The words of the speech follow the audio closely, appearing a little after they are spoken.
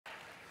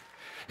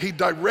He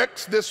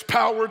directs this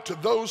power to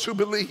those who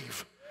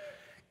believe.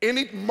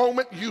 Any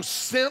moment you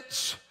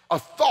sense a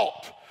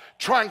thought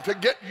trying to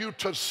get you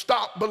to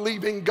stop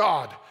believing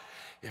God,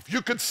 if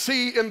you could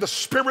see in the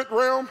spirit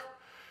realm,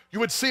 you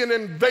would see an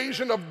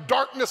invasion of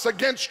darkness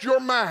against your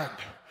mind,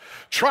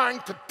 trying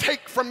to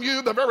take from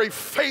you the very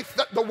faith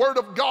that the Word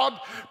of God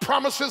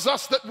promises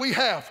us that we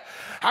have.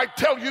 I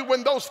tell you,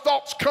 when those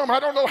thoughts come, I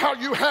don't know how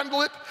you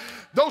handle it.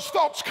 Those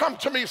thoughts come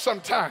to me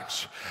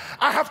sometimes.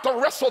 I have to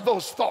wrestle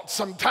those thoughts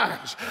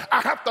sometimes. I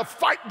have to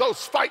fight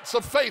those fights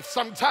of faith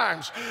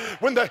sometimes.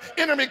 When the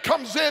enemy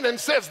comes in and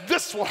says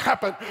this will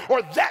happen,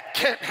 or that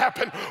can't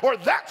happen, or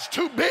that's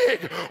too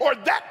big, or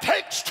that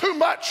takes too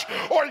much,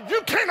 or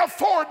you can't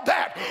afford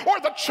that, or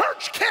the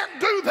church can't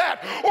do that,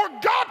 or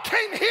God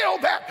can't heal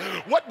that.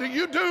 What do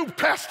you do,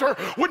 Pastor,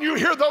 when you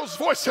hear those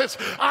voices?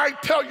 I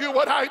tell you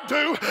what I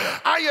do.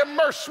 I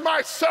immerse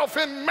myself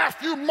in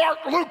Matthew, Mark,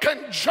 Luke,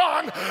 and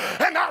John,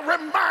 and I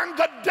remind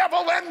the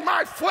devil and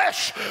my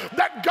flesh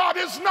that God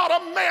is not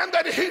a man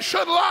that he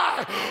should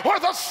lie, or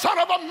the son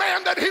of a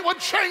man that he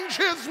would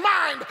change his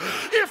mind.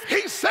 If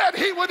he said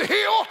he would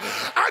heal,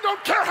 I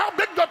don't care how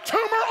big the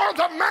tumor or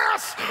the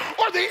mass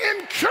or the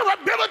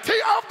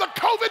incurability of the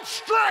COVID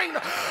strain.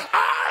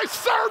 I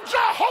serve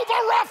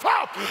Jehovah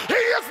Rapha.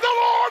 He is the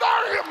Lord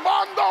our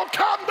Imando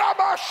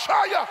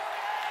Kandabashaya.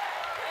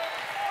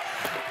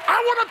 I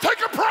want to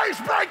take a praise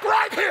break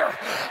right here.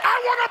 I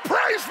want to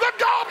praise the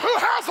God who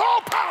has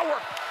all power.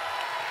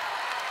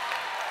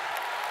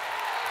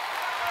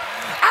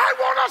 I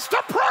want us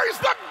to praise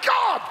the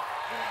God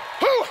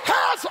who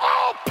has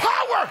all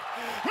power.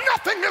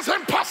 Nothing is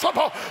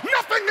impossible.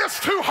 Nothing is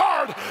too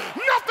hard.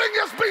 Nothing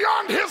is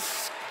beyond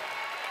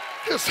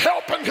his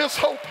help and his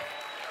hope.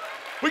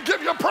 We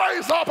give you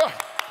praise, Abba.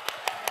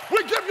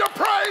 We give you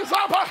praise,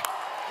 Abba.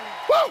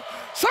 Woo!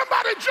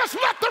 Somebody just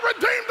let the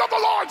redeemed of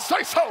the Lord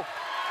say so.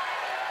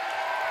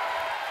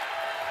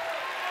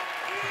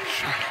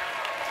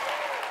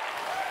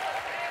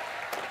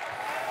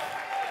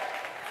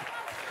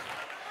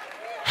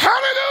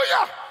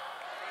 Hallelujah.